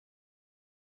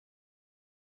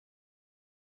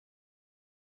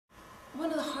one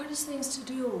of the hardest things to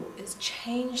do is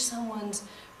change someone's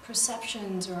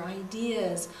perceptions or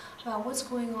ideas about what's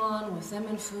going on with them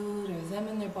and food or them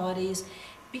and their bodies,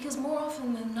 because more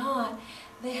often than not,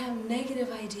 they have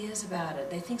negative ideas about it.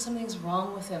 They think something's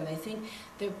wrong with them. They think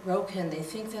they're broken. They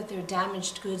think that they're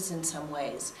damaged goods in some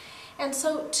ways. And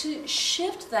so to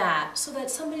shift that so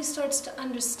that somebody starts to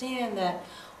understand that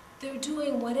they're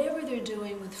doing whatever they're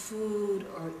doing with food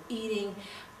or eating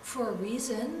for a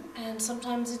reason, and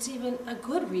sometimes it's even a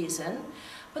good reason,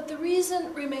 but the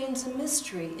reason remains a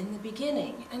mystery in the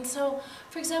beginning. And so,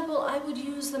 for example, I would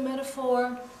use the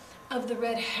metaphor of the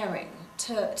red herring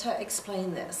to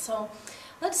explain this. So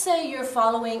let's say you're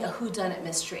following a whodunit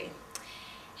mystery,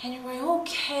 and you're going,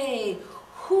 okay,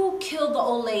 who killed the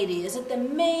old lady? Is it the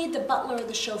maid, the butler, or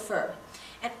the chauffeur?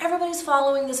 And everybody's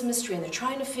following this mystery, and they're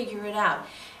trying to figure it out.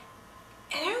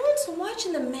 And everyone's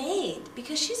watching the maid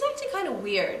because she's acting kind of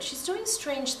weird. She's doing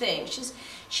strange things.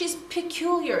 She's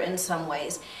peculiar in some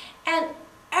ways. And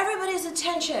everybody's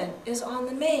attention is on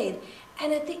the maid.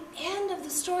 And at the end of the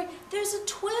story, there's a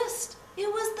twist. It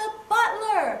was the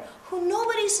butler who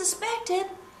nobody suspected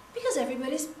because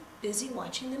everybody's busy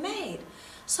watching the maid.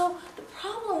 So the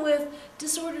problem with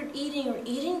disordered eating or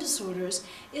eating disorders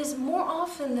is more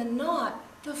often than not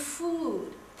the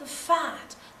food, the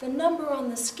fat, the number on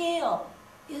the scale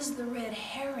is the red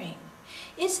herring.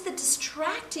 It's the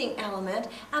distracting element,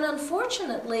 and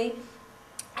unfortunately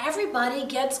everybody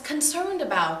gets concerned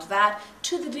about that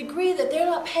to the degree that they're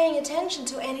not paying attention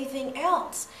to anything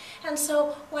else. And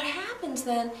so what happens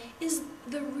then is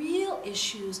the real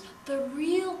issues, the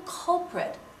real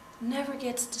culprit never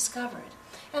gets discovered.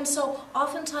 And so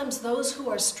oftentimes those who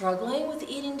are struggling with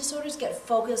eating disorders get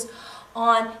focused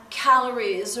on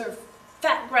calories or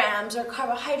fat grams or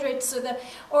carbohydrates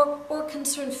or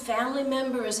concern family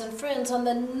members and friends on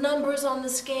the numbers on the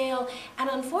scale. And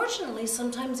unfortunately,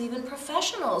 sometimes even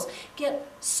professionals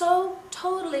get so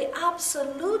totally,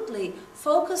 absolutely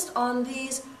focused on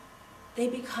these, they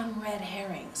become red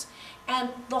herrings.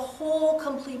 And the whole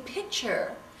complete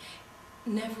picture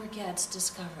never gets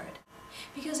discovered.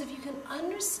 Because if you can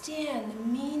understand the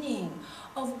meaning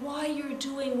of why you're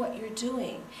doing what you're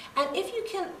doing, and if you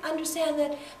can understand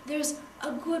that there's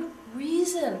a good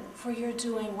reason for your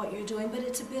doing what you're doing, but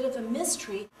it's a bit of a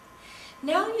mystery,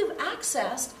 now you've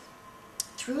accessed,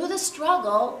 through the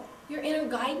struggle, your inner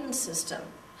guidance system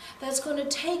that's going to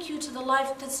take you to the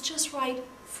life that's just right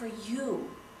for you.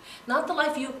 Not the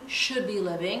life you should be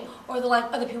living or the life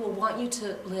other people want you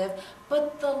to live,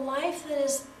 but the life that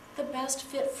is the best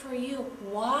fit for you.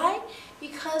 Why?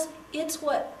 Because it's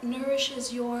what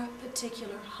nourishes your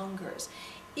particular hungers.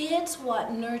 It's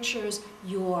what nurtures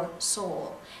your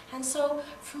soul. And so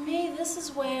for me, this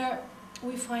is where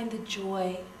we find the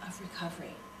joy of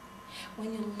recovery.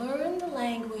 When you learn the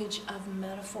language of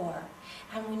metaphor,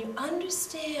 and when you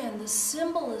understand the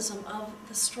symbolism of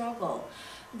the struggle,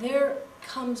 there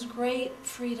comes great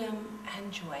freedom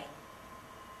and joy.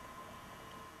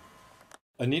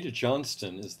 Anita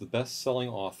Johnston is the best-selling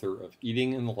author of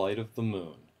Eating in the Light of the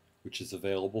Moon, which is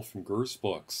available from Gur's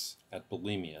Books at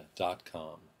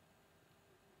bulimia.com.